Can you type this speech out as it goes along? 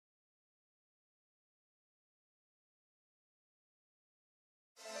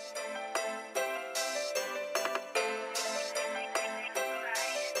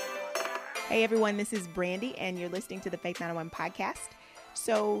Hey everyone, this is Brandy, and you're listening to the Faith 901 podcast.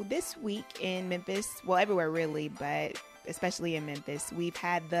 So this week in Memphis, well, everywhere really, but especially in Memphis, we've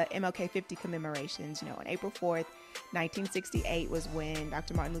had the MLK 50 commemorations. On April 4th, 1968 was when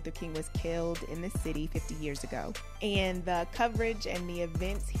Dr. Martin Luther King was killed in the city 50 years ago. And the coverage and the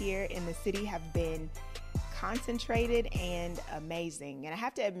events here in the city have been concentrated and amazing. And I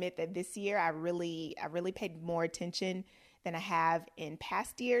have to admit that this year I really paid more attention than I have in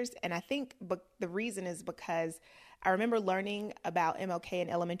past years. And I think the reason is because I remember learning about MLK in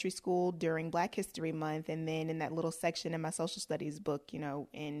elementary school during Black History Month, and then in that little section in my social studies book,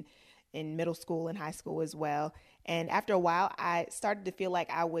 in middle school and high school as well. And after a while, I started to feel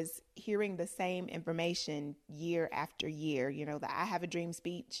like I was hearing the same information year after year, the I Have a Dream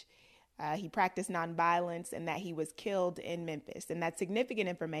speech. He practiced nonviolence and that he was killed in Memphis. And that's significant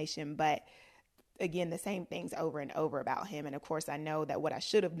information, but again, the same things over and over about him. And of course, I know that what I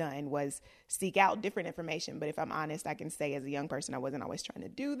should have done was seek out different information. But if I'm honest, I can say as a young person, I wasn't always trying to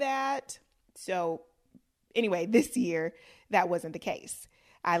do that. So anyway, this year, that wasn't the case.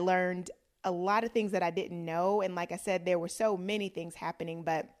 I learned a lot of things that I didn't know. And like I said, there were so many things happening.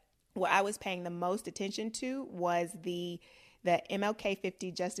 But what I was paying the most attention to was the MLK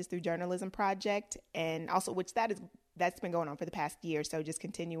 50 Justice Through Journalism project. And also, that's been going on for the past year. So just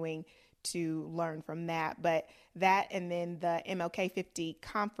continuing to learn from that. But that, and then the MLK 50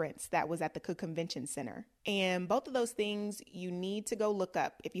 conference that was at the Cook Convention Center. And both of those things you need to go look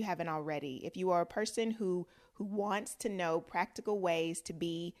up if you haven't already. If you are a person who wants to know practical ways to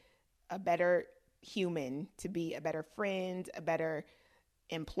be a better human, to be a better friend, a better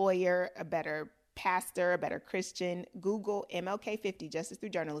employer, a better pastor, a better Christian, Google MLK 50 Justice Through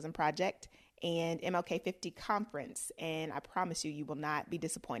Journalism Project and MLK 50 conference. And I promise you will not be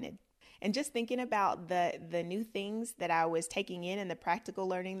disappointed. And just thinking about the new things that I was taking in and the practical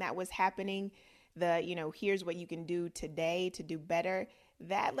learning that was happening, here's what you can do today to do better,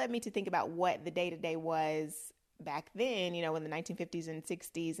 that led me to think about what the day-to-day was back then, in the 1950s and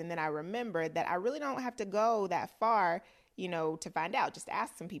 60s. And then I remembered that I really don't have to go that far, to find out, just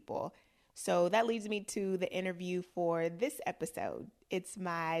ask some people. So that leads me to the interview for this episode. It's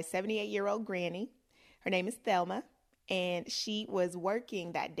my 78-year-old granny. Her name is Thelma. And she was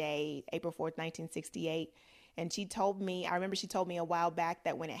working that day, April 4th, 1968. And I remember she told me a while back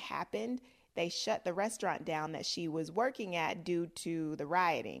that when it happened, they shut the restaurant down that she was working at due to the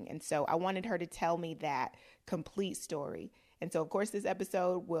rioting. And so I wanted her to tell me that complete story. And so, of course, this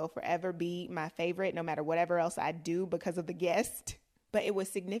episode will forever be my favorite, no matter whatever else I do because of the guest. But it was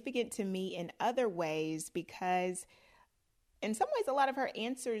significant to me in other ways because in some ways, a lot of her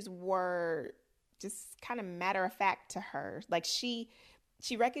answers were just kind of matter of fact to her. Like she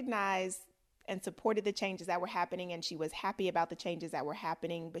recognized and supported the changes that were happening, and she was happy about the changes that were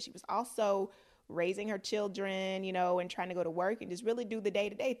happening, but she was also raising her children, and trying to go to work and just really do the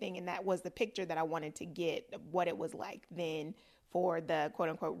day-to-day thing. And that was the picture that I wanted to get of what it was like then for the quote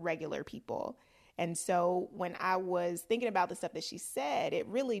unquote regular people. And so when I was thinking about the stuff that she said, it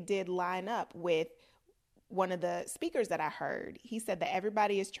really did line up with one of the speakers that I heard. He said that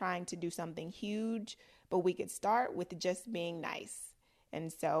everybody is trying to do something huge, but we could start with just being nice.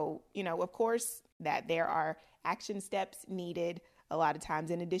 And so, of course, that there are action steps needed a lot of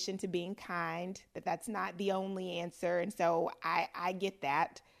times in addition to being kind, that's not the only answer. And so I get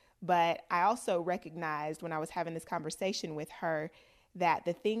that. But I also recognized when I was having this conversation with her that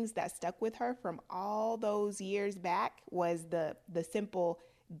the things that stuck with her from all those years back was the simple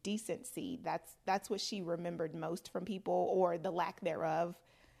decency. That's what she remembered most from people, or the lack thereof.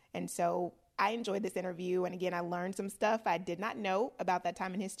 And so I enjoyed this interview. And again, I learned some stuff I did not know about that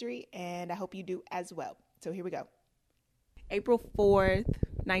time in history, and I hope you do as well. So here we go. April 4th,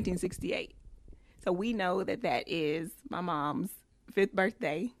 1968. So we know that is my mom's 5th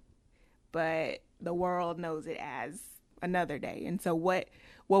birthday, but the world knows it as another day. And so what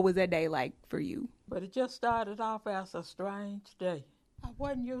was that day like for you? But it just started off as a strange day. I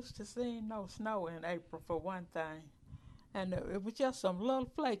wasn't used to seeing no snow in April, for one thing. And it was just some little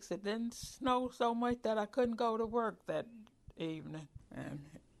flakes. It didn't snow so much that I couldn't go to work that evening. And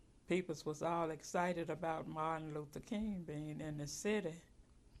people was all excited about Martin Luther King being in the city.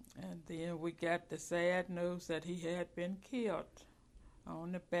 And then we got the sad news that he had been killed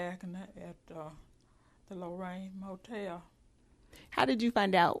on the back at the Lorraine Motel. How did you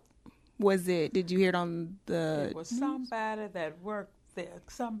find out? Did you hear it on the It was somebody that worked there,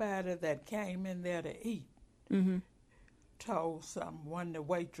 somebody that came in there to eat. Mm-hmm. Told one of the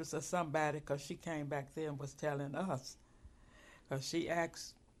waitress or somebody, because she came back there and was telling us. Because she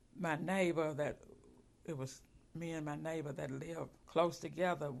asked my neighbor that it was me and my neighbor that lived close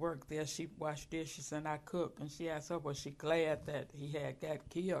together worked there. She washed dishes and I cooked. And she asked her, was she glad that he had got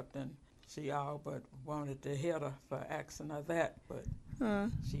killed? And she all but wanted to hit her for asking her that. But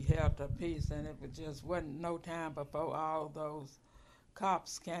she held her peace, and it was just wasn't no time before all those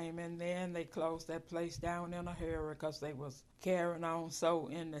cops came in there, and they closed that place down in a hurry because they was carrying on so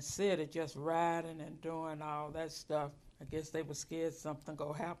in the city, just riding and doing all that stuff. I guess they were scared something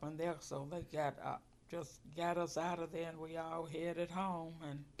go happen there, so they just got us out of there, and we all headed home.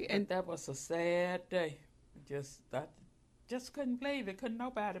 And that was a sad day. I just couldn't believe it. Couldn't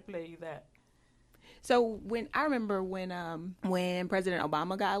nobody believe that. So I remember when President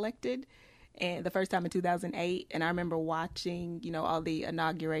Obama got elected, and the first time in 2008, and I remember watching, all the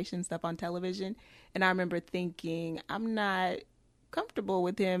inauguration stuff on television, and I remember thinking, I'm not comfortable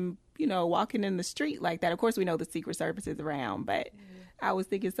with him, walking in the street like that. Of course, we know the Secret Service is around, but I was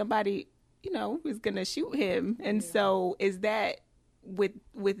thinking somebody, was going to shoot him. And so is that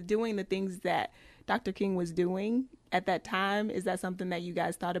with doing the things that Dr. King was doing at that time, is that something that you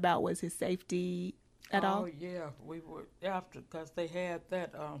guys thought about, was his safety at all? Oh, yeah. We were after, because they had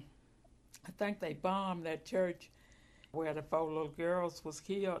that, I think they bombed that church where the 4 little girls was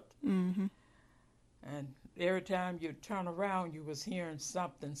killed. Mm-hmm. And every time you turn around, you was hearing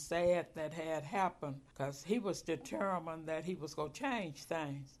something sad that had happened, because he was determined that he was going to change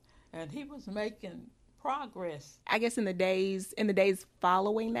things. And he was making progress. I guess in the days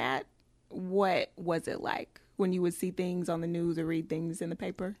following that, what was it like when you would see things on the news or read things in the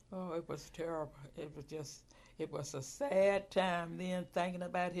paper? Oh, it was terrible. It was a sad time then, thinking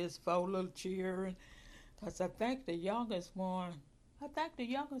about his 4 little children. Because I think the youngest one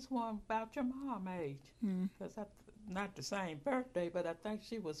about your mom age. Because not the same birthday, but I think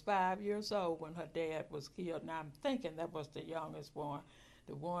she was 5 years old when her dad was killed. Now I'm thinking that was the youngest one,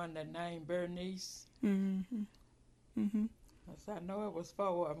 the one that named Bernice. Mm-hmm. Mm-hmm. I know it was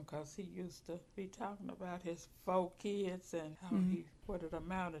 4 of them, because he used to be talking about his 4 kids and how what it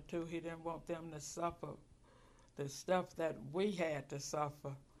amounted to. He didn't want them to suffer the stuff that we had to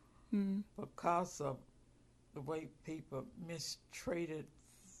suffer because of the way people mistreated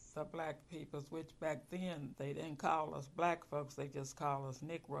the black peoples, which back then they didn't call us black folks, they just called us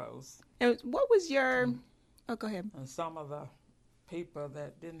Negroes. And what was your... Oh, go ahead. And some of the people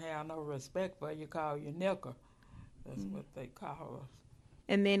that didn't have no respect for you call you nigger. That's what they call us.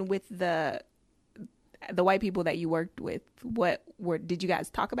 And then with the white people that you worked with, did you guys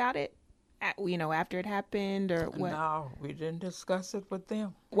talk about it? After it happened, or what? No, we didn't discuss it with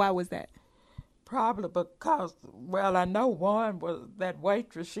them. Why was that? Probably because, I know one was that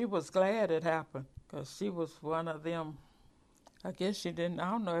waitress. She was glad it happened, because she was one of them. I guess she didn't.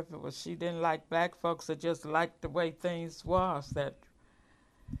 I don't know if it was she didn't like black folks or just liked the way things was, that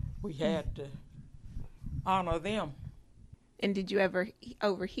we had to honor them. And did you ever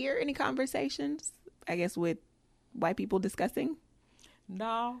overhear any conversations, I guess, with white people discussing?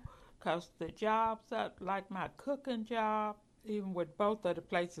 No, because the jobs, like my cooking job, even with both of the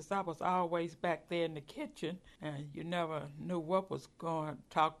places, I was always back there in the kitchen, and you never knew what was going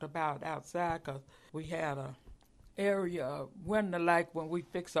talked about outside, because we had a area window, like when we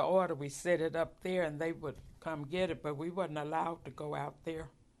fix an order, we set it up there, and they would come get it, but we wasn't allowed to go out there.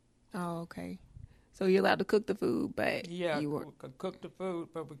 Oh, okay. So you're allowed to cook the food, but we could cook the food,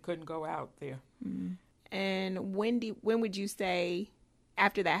 but we couldn't go out there. Mm-hmm. And when would you say,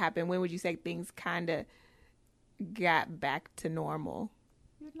 after that happened, when would you say things kind of got back to normal?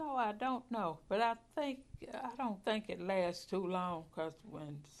 I don't know, but I don't think it lasts too long, because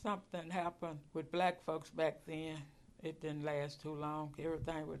when something happened with black folks back then, it didn't last too long.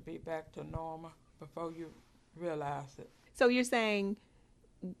 Everything would be back to normal before you realize it. So you're saying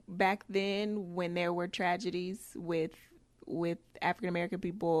back then, when there were tragedies with African American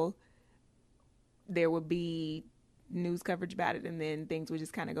people, there would be news coverage about it, and then things would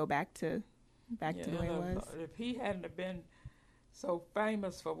just kind of go back to the way it was? If he hadn't have been so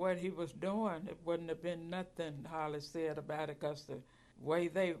famous for what he was doing, it wouldn't have been nothing hardly said about it, because the way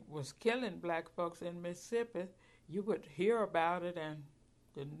they was killing black folks in Mississippi, you would hear about it, and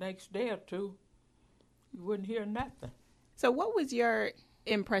the next day or two, you wouldn't hear nothing. So what was your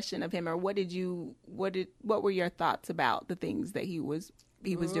impression of him, or what were your thoughts about the things that he was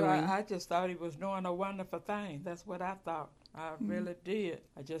doing? I just thought he was doing a wonderful thing. That's what I thought. I really did.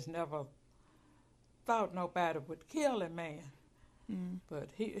 I just never thought nobody would kill a man. But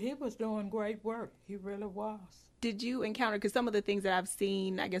he was doing great work. He really was. Did you encounter, because some of the things that I've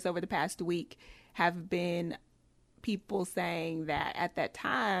seen, I guess, over the past week have been people saying that at that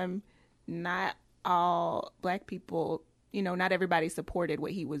time, not all black people not everybody supported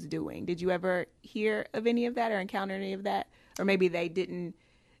what he was doing. Did you ever hear of any of that or encounter any of that? Or maybe they didn't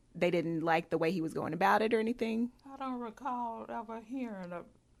like the way he was going about it or anything? I don't recall ever hearing of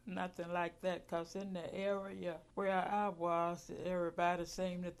nothing like that, because in the area where I was, everybody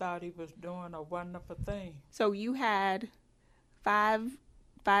seemed to thought he was doing a wonderful thing. So you had five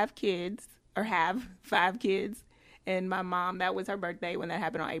kids, or have 5 kids, and my mom, that was her birthday when that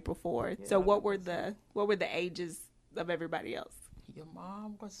happened on April 4th. Yeah, so what were the ages of everybody else? Your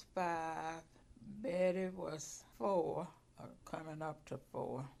mom was 5, Betty was 4, coming up to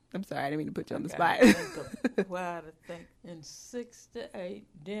 4. I'm sorry, I didn't mean to put you on the spot. Well, I think in 68,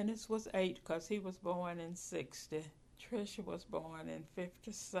 Dennis was 8 because he was born in 60. Tricia was born in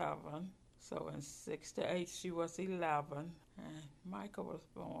 57. So in 68, she was 11. And Michael was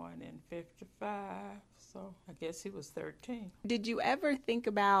born in 55. So I guess he was 13. Did you ever think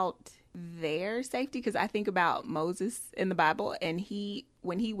about their safety? Because I think about Moses in the Bible, and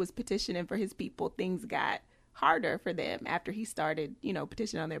when he was petitioning for his people, things got harder for them after he started,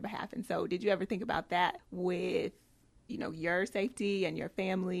 petitioning on their behalf. And so did you ever think about that with, your safety and your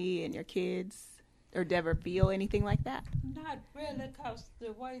family and your kids? Or did you ever feel anything like that? Not really, because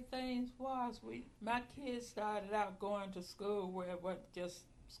the way things was, my kids started out going to school where it wasn't just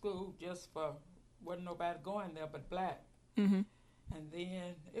school wasn't nobody going there but black. Mm-hmm. And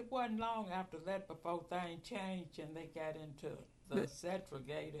then it wasn't long after that before things changed and they got into the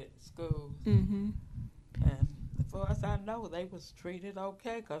segregated schools. Mm-hmm. And as far as I know, they was treated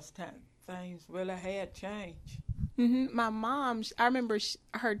okay because things really had changed. Mm-hmm. My mom, I remember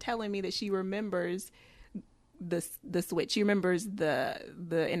her telling me that she remembers the switch. She remembers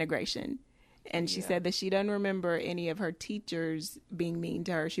the integration. And she said that she doesn't remember any of her teachers being mean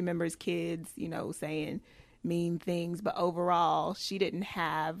to her. She remembers kids, saying mean things. But overall, she didn't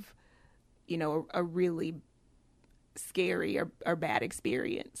have, a really scary or bad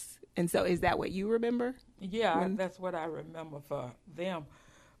experience. And so is that what you remember? Yeah, that's what I remember for them.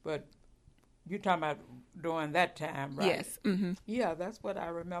 But you're talking about during that time, right? Yes. Mm-hmm. Yeah, that's what I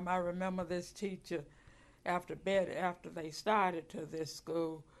remember. I remember this teacher, after they started to this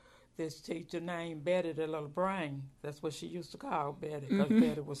school, this teacher named Betty the Little Brain. That's what she used to call Betty, because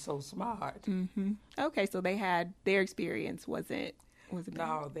Betty was so smart. Mm-hmm. Okay, so their experience wasn't bad.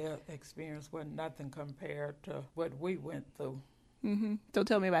 No, their experience wasn't nothing compared to what we went through. Mm-hmm. So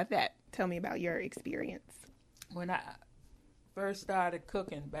tell me about that. Tell me about your experience. When I first started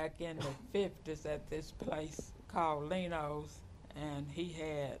cooking back in the 50s at this place called Lino's, and he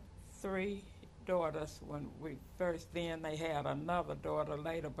had 3 daughters when then they had another daughter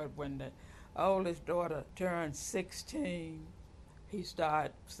later, but when the oldest daughter turned 16, he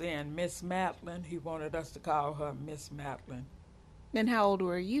started saying Miss Matlin. He wanted us to call her Miss Matlin. And how old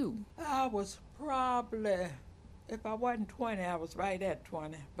were you? I was probably, if I wasn't 20, I was right at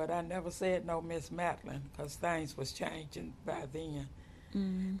 20, but I never said no Miss Matlin because things was changing by then.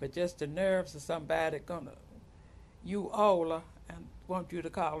 Mm-hmm. But just the nerves of somebody you older and want you to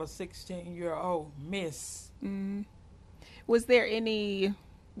call a 16-year-old Miss. Mm-hmm. Was there any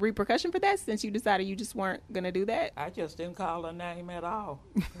repercussion for that since you decided you just weren't going to do that? I just didn't call her name at all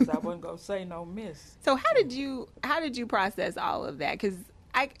because I wasn't going to say no Miss. So how did you process all of that? Because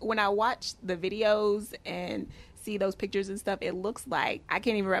when I watch the videos and see those pictures and stuff, it looks like, I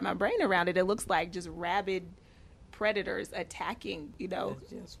can't even wrap my brain around it. It looks like just rabid predators attacking, That's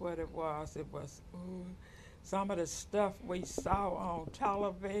just what it was. It was some of the stuff we saw on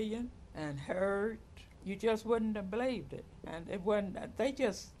television and heard, you just wouldn't have believed it. And it wasn't, they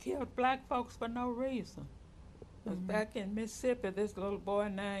just killed black folks for no reason. Mm-hmm. Back in Mississippi, this little boy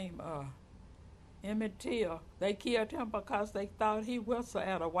named Emmett Till, they killed him because they thought he whistled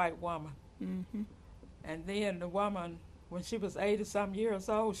at a white woman. Mm-hmm. And then the woman, when she was 80-some years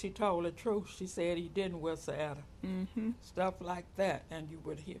old, she told the truth. She said he didn't whistle at her. Mm-hmm. Stuff like that, and you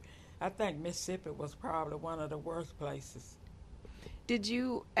would hear. I think Mississippi was probably one of the worst places. Did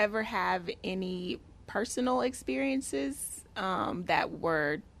you ever have any personal experiences that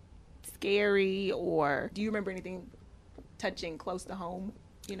were scary, or do you remember anything touching close to home?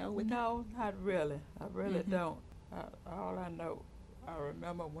 No, not really. I really don't. All I know, I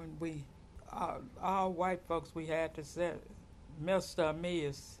remember when all white folks, we had to say Mr. or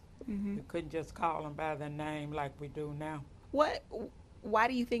Miss. Mm-hmm. We couldn't just call them by their name like we do now. Why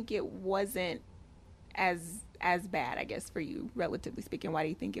do you think it wasn't as bad, I guess, for you, relatively speaking? Why do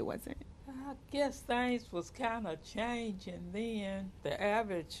you think it wasn't? I guess things was kind of changing then. The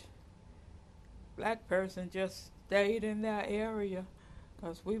average black person just stayed in their area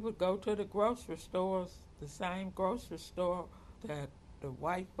because we would go to the grocery stores, the same grocery store that the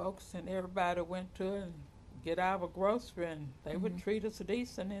white folks and everybody went to and get our grocery, and they would treat us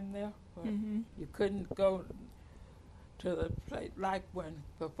decent in there. But you couldn't go to the place like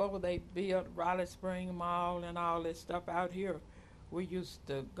before they built Raleigh Spring Mall and all this stuff out here. We used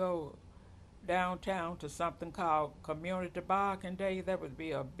to go downtown to something called Community Bargain Day. There would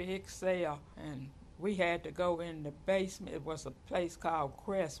be a big sale, and we had to go in the basement. It was a place called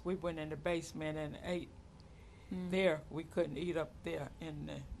Crest. We went in the basement and ate there. We couldn't eat up there in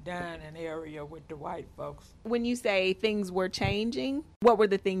the dining area with the white folks. When you say things were changing, what were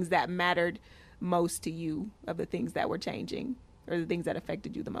the things that mattered most to you of the things that were changing, or the things that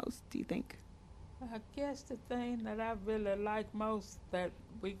affected you the most, do you think? I guess the thing that I really liked most, that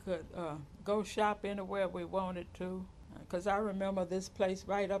we could go shop anywhere we wanted to. Because I remember this place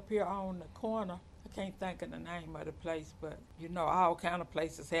right up here on the corner. I can't think of the name of the place, but you know, all kind of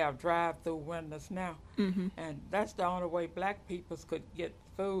places have drive-through windows now. And that's the only way black people could get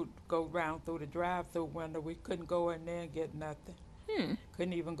food, go round through the drive-through window. We couldn't go in there and get nothing.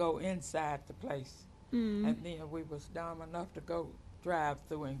 Couldn't even go inside the place. And then we was dumb enough to go drive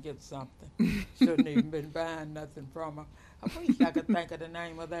through and get something. Shouldn't even been buying nothing from her. I wish I could think of the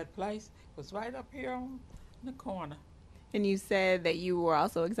name of that place. It was right up here on the corner. And you said that you were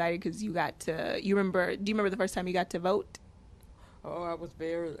also excited because you got to, do you remember the first time you got to vote? Oh, I was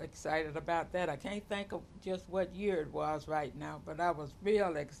very excited about that. I can't think of just what year it was right now, but I was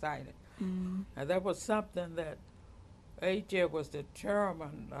real excited. And that was something that AJ was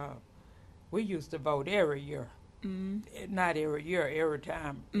determined. We used to vote every year. Not every year, every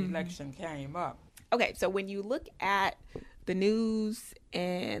time election came up. Okay, so when you look at the news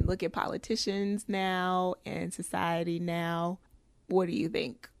and look at politicians now and society now, what do you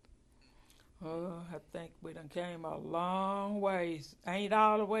think? Oh, I think we done came a long ways. Ain't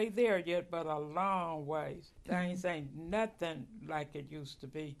all the way there yet, but a long ways. Things ain't nothing like it used to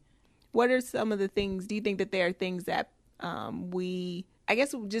be. What are some of the things, do you think that there are things that I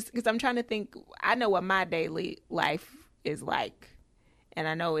guess just because I'm trying to think, I know what my daily life is like, and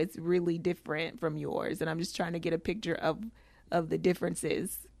I know it's really different from yours, and I'm just trying to get a picture of the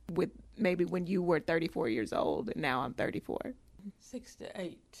differences with maybe when you were 34 years old and now I'm 34.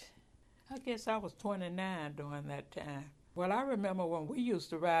 68. I guess I was 29 during that time. Well, I remember when we used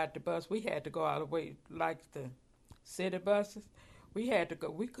to ride the bus, we had to go all the way, like the city buses. We had to go,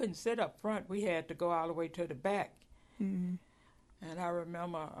 we couldn't sit up front, we had to go all the way to the back. And I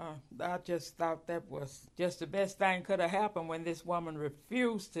remember, I just thought that was just the best thing could have happened when this woman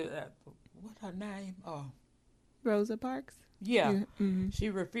refused to, what her name? Rosa Parks? Yeah. She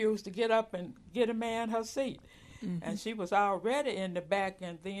refused to get up and get a man her seat. And she was already in the back,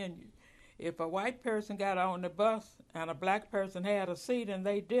 and then if a white person got on the bus and a black person had a seat and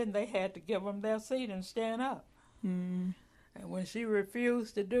they didn't, they had to give them their seat and stand up. And when she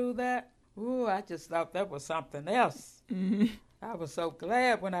refused to do that, ooh, I just thought that was something else. I was so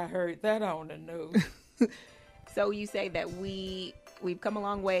glad when I heard that on the news. So you say that we've come a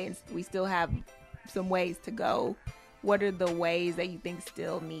long way and we still have some ways to go. What are the ways that you think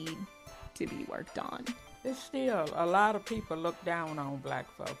still need to be worked on? It's still, a lot of people look down on black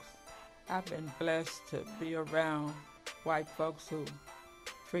folks. I've been blessed to be around white folks who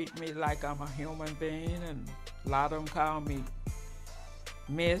treat me like I'm a human being, and a lot of them call me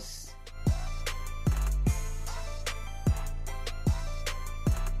Miss.